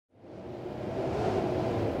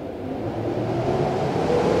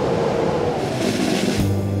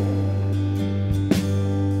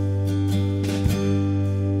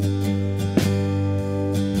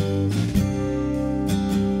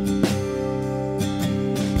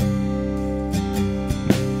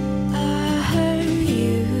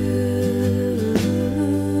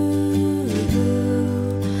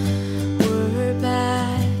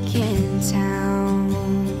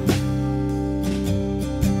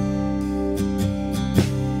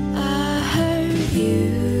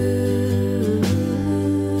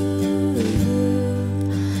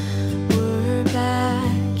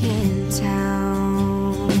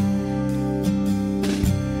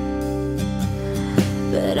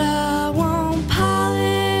but I won't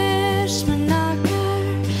polish my knocker,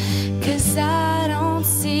 'cause I don't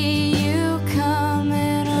see you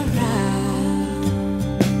coming around.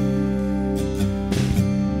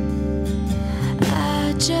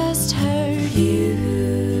 I just heard you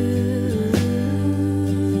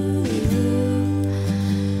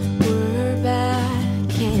were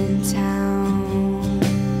back in town.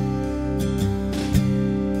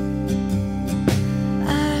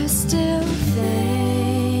 I still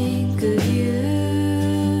think of you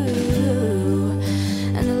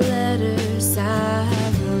and the letters I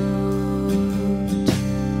wrote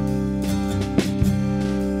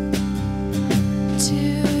to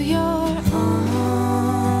your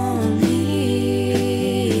army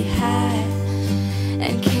hat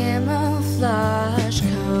and camouflage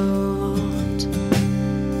coat.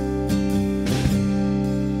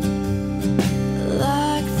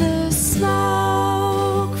 Like the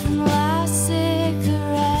smoke from the last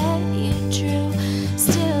cigarette you drew,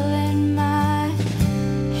 still in my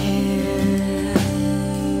hair.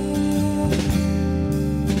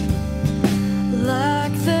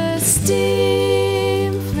 Like the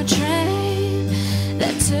steam from the train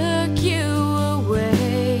that took you